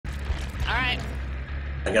Alright.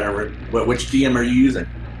 I gotta. Which DM are you using?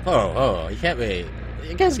 Oh, you can't be.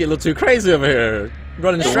 You guys get a little too crazy over here.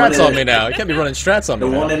 Running The strats one on me now. You can't be running strats on The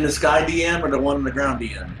me one now. in the sky DM or the one in the ground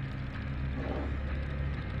DM?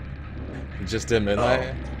 Just did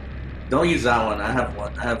midnight. Don't use that one. I have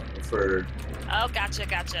one. I have for. Oh, gotcha.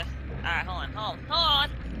 Alright, hold on.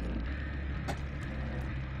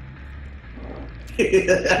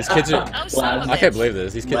 These kids are. Oh, son of a I can't bitch. believe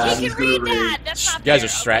this. These kids Wow. are. You can read that. That's not You guys are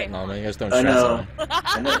fair. stratting on me. You guys don't I strats know. on me.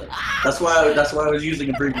 I know. That's why I was using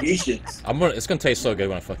abbreviations. It's gonna taste so good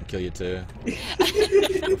when I fucking kill you too.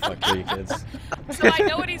 I'll fucking kill you kids. So I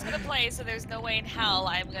know what he's gonna play, so there's no way in hell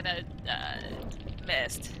I'm gonna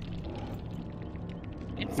miss.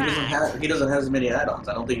 In fact, He doesn't have as many add-ons.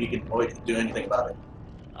 I don't think he can do anything about it.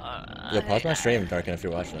 Yeah, pause my stream, Darkin, if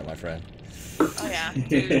you're watching it, my friend. Oh yeah,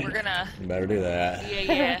 dude, we're gonna. You better do that.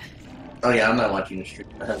 Yeah. Oh yeah, I'm not watching the stream.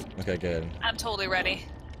 Okay, good. I'm totally ready.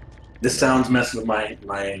 This sounds messing with my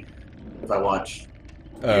if I watch.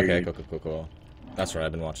 Oh, okay, cool. That's right,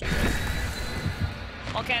 I've been watching this.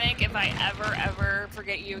 Volcanic, if I ever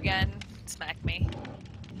forget you again, smack me.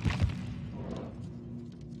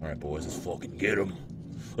 Alright, boys, let's fucking get him.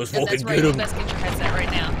 Let's That's fucking right, get you him. best get your headset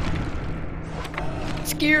right now.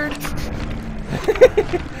 Scared.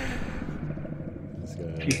 Let's go.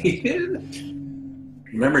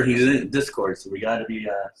 Remember, he's in Discord, so we gotta be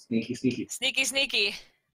sneaky. Sneaky.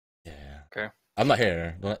 Yeah. Okay. I'm not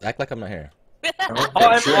here. Don't act like I'm not here. I'm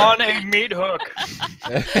on a meat hook.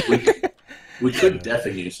 We could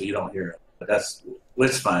deafen you so you don't hear it, but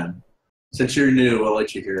it's fine. Since you're new, I'll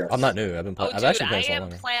let you hear us. I'm not new. I've been playing. Oh, I've dude, actually I played so am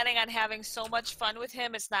longer. planning on having so much fun with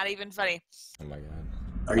him, it's not even funny. Oh my god.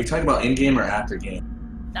 Are you talking about in-game or after game?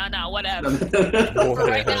 No, whatever. For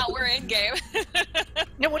right now, we're in game.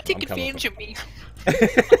 No one take I'm coming advantage of me.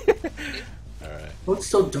 Alright. What's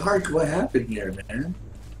so dark? What happened here, man?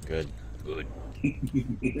 Good.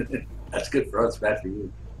 That's good for us, bad for you.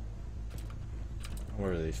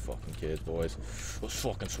 Where are these fucking kids, boys? Let's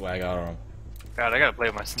fucking swag out on them. God, I gotta play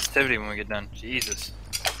with my sensitivity when we get done. Jesus.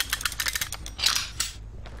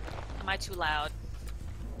 Am I too loud?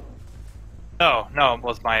 No, it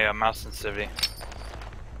was my mouse sensitivity.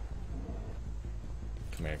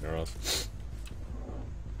 Come here, girls.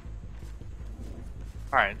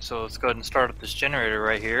 Alright, so let's go ahead and start up this generator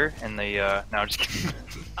right here, and the, no, just kidding.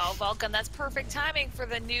 Oh, Vulcan, that's perfect timing for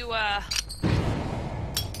the new,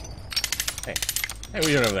 Hey, what are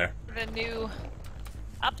you doing over there? the new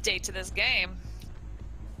update to this game.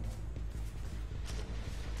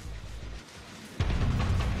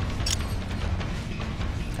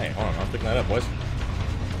 Hey, hold on, I'm picking that up, boys.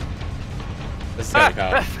 This is heavy,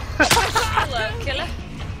 Kyle. Hello, killer.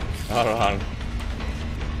 Hold on.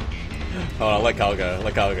 Hold on, let Kyle go.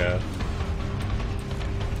 Let Kyle go.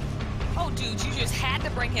 Oh, dude, you just had to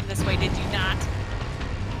bring him this way, did you not?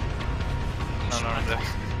 No.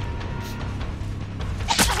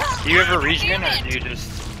 Do you ever regen, or do you just,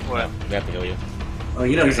 what? We have to heal you. Oh,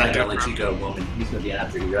 you know he's not gonna let you go, woman. He's gonna be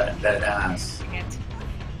after you, that ass. Dang it.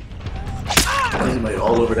 He's gonna be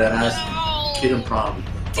all over that ass. No! Kid him prom.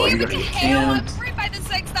 Oh, you're gonna get hell, I'm cammed. right by the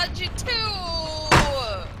sex dungeon, too!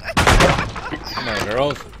 Come on,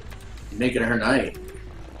 girls. You're making her night.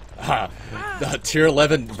 Ah, the tier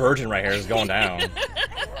 11 virgin right here is going down.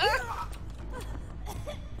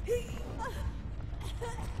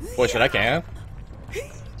 Boy, should I camp?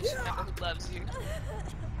 Just remember who loves you.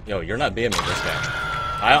 Yo, you're not BMing this game.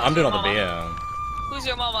 I'm doing all the BM. Who's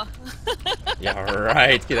your mama? Yeah,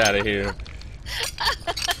 right. Get out of here.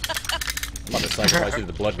 I'm about to sacrifice you to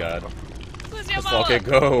the blood god. Who's your Let's mama? fucking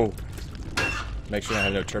go. Make sure I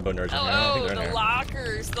have no turbo nerds in here. I Oh, think they're in the here.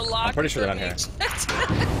 lockers. The lockers. pretty sure they're are on here.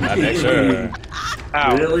 being I make sure.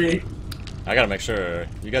 Ow. Really? I gotta make sure.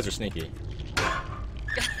 You guys are sneaky.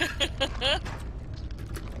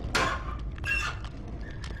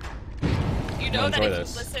 You know I'm that gonna if enjoy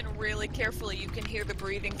this. you listen really carefully, you can hear the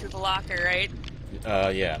breathing through the locker, right?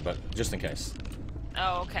 Yeah, but just in case.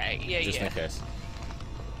 Oh, okay. Yeah, Just yeah. in case.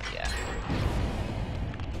 Yeah.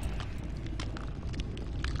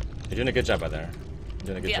 You're doing a good job out there. You're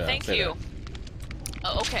doing a good Yeah, job. thank Say you.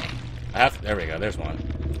 Oh, okay. that. There we go. There's one.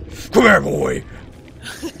 Come here, boy.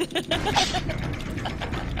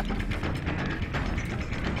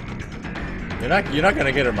 You're not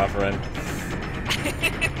gonna get her, my friend.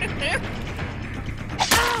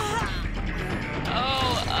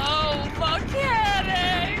 Oh,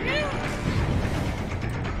 volcanic!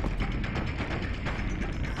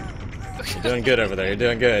 You're doing good over there. You're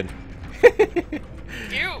doing good.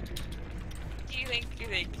 You.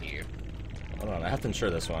 Thank you. Hold on, I have to ensure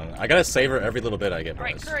this one. I gotta savor every little bit I get. All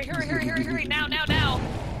right, boys. hurry! Now!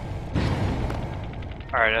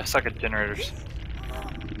 Alright, I suck at generators.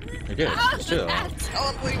 You're good. Just chill. That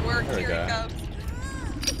totally worked. There we Here go. it comes.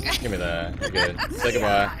 Give me that. You're good. Say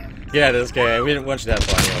goodbye. Get out of this game. We didn't want you that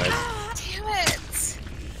far anyways. Damn it!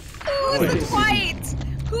 Who was Boys. the Dwight?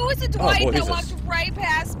 Who was the boy, Dwight who's that this? walked right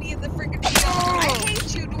past me in the freaking field? I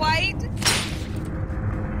hate you, Dwight.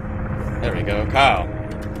 There we go. Kyle.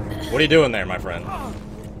 What are you doing there, my friend?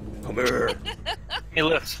 Come here. He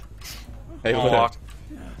lifts. Hey, I'll look. walk.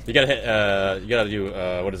 You gotta hit, you gotta do,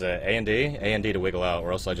 what is it? A and D? A and D to wiggle out,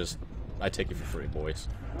 or else I take you for free, boys.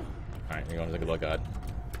 Alright, you're going to the good luck god.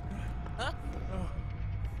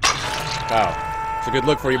 Kyle. It's a good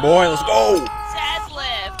look for you, boy. Let's go!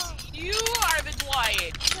 Deadlift. You are the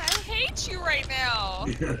Dwight. I hate you right now.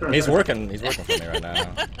 He's working for me right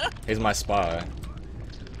now. He's my spy.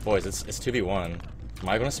 Boys, it's 2v1. Am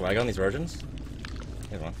I gonna swag on these virgins?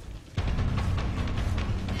 Here's one.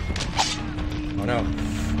 Oh no.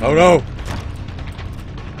 Oh no!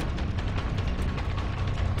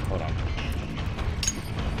 Hold on.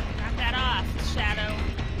 Knock that off, Shadow.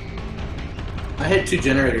 I hit 2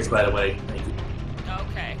 generators, by the way. Thank you.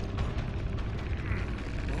 Okay.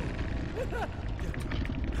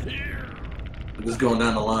 I'm just going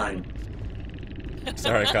down the line.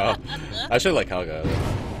 Sorry, Kyle. I should let Kyle go.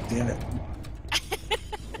 Damn it.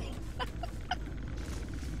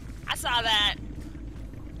 I saw that.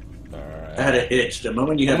 Alright. I had a hitch. The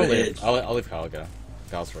moment you have a hitch. I'll leave Kyle go.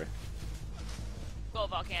 Kyle's free. Go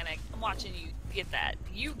Volcanic. I'm watching you get that.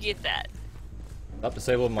 You get that. Stop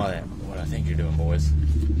disabling what I think you're doing, boys.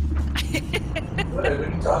 What are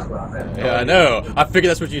you talking about, man? Yeah, I know. I figured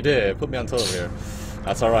that's what you did. Put me on tilt here.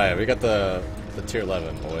 That's alright. We got the tier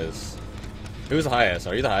 11, boys. Who's the highest?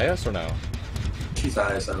 Are you the highest or no? She's the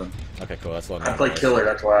highest of them. Okay, cool. That's 11. I play killer,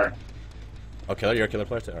 that's why. Oh, killer? You're a killer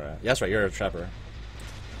player too? Alright. Yeah, that's right. You're a trapper.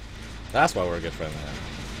 That's why we're a good friend, man.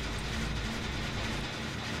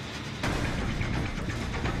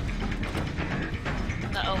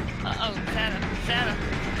 Uh-oh. Santa.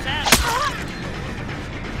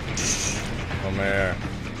 Come here.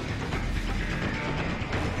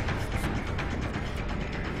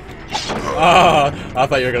 Oh, I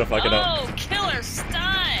thought you were gonna fuck it up. Oh, killer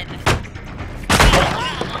stun.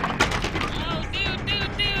 Oh, dude.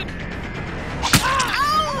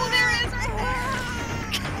 Oh, there it is right there.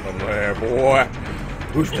 Come here, boy.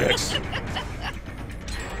 Who's next?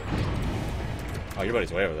 Oh, your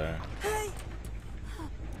buddy's way over there.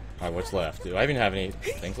 Alright, what's left? Do I even have any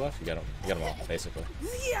things left? You got them all, basically.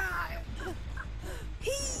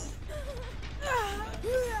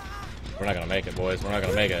 We're not gonna make it, boys. We're not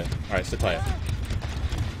gonna make it. Alright, sit tight.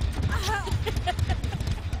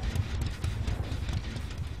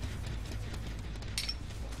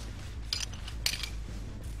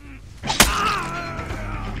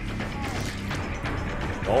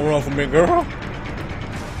 Don't run from me, girl.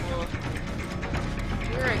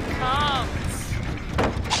 Here it comes.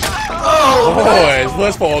 Boys,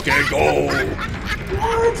 let's fucking go.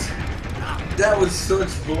 What? That was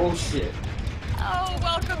such bullshit. Oh,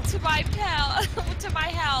 welcome to my to my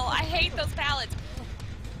hell. I hate those pallets.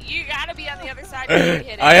 You gotta be on the other side. To hit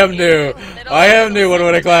it. I am new. I am new. What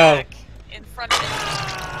would I clown? In front of it.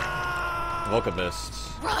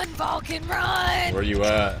 Vulcanist. Run, Vulcan, run! Where you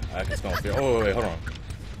at? I can smell fear. Oh, wait, hold on.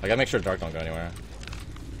 I gotta make sure Dark don't go anywhere.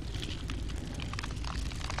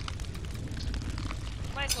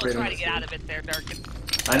 Might as well try to get out of it there, Darkin.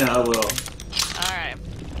 I know, I will. Alright.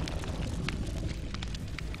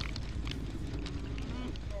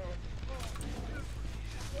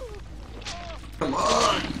 Come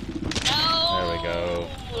on! No! There we go.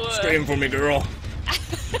 Scream for me, girl.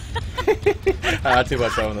 I had too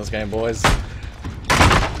much fun in this game, boys.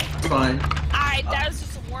 Fine. Alright, that was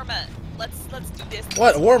just a warm-up. Let's do this.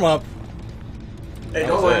 What? Warm up? Hey, That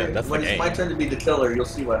don't was worry. it. That's When the it's game. my turn to be the killer, you'll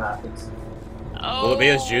see what happens. Oh. Will it be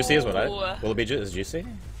as juicy as what I? Will it be as juicy?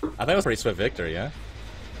 I think it was pretty swift victory, yeah?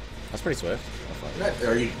 That's pretty swift.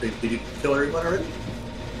 Are you, did you kill everyone already?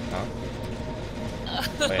 Huh?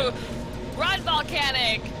 Wait. Run,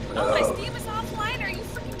 Volcanic! Oh, my Oh. Steam is offline? Are you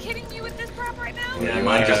freaking kidding me with this crap right now? Yeah,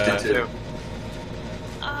 mine just did too.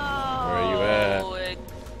 Oh. Where are you at?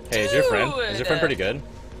 Hey, is your friend? Is your friend pretty good?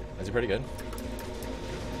 Is he pretty good?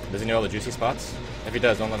 Does he know all the juicy spots? If he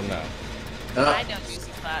does, don't let him know. I know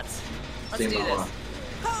juicy spots. Let's do this.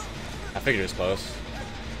 I figured it was close.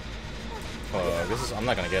 Oh, this is. I'm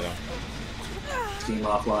not gonna get him. Team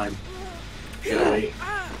offline. Yeah, wait.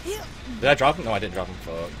 Did I drop him? No, I didn't drop him.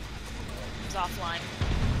 Fuck. It's offline.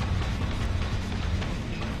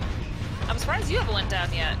 I'm surprised you haven't went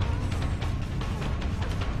down yet.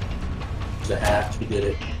 The hack, he did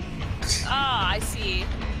it. Ah, I see.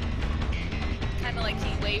 kind of like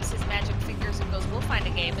he waves his magic fingers and goes, "We'll find a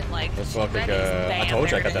game," and like, Let's fuck ready, I bam,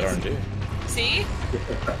 told you I there got that it is. RNG. See?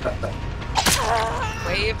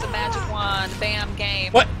 Wave the magic wand, bam,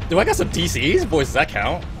 game. What? Do I got some DCs? Boys, does that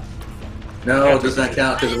count? No, it does not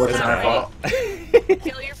count because it wasn't our fault.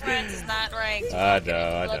 Kill your friends is not ranked. You I don't get know,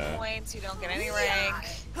 any I blood know. points. You don't get any rank.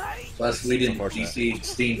 Plus, we didn't Unfortunate. DC,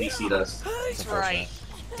 Steam DC'd us. That's right.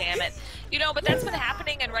 Damn it. You know, but that's been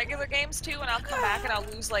happening in regular games too, and I'll come back and I'll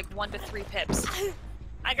lose like 1 to 3 pips.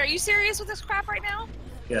 Like, are you serious with this crap right now?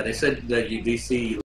 Yeah, they said that you DC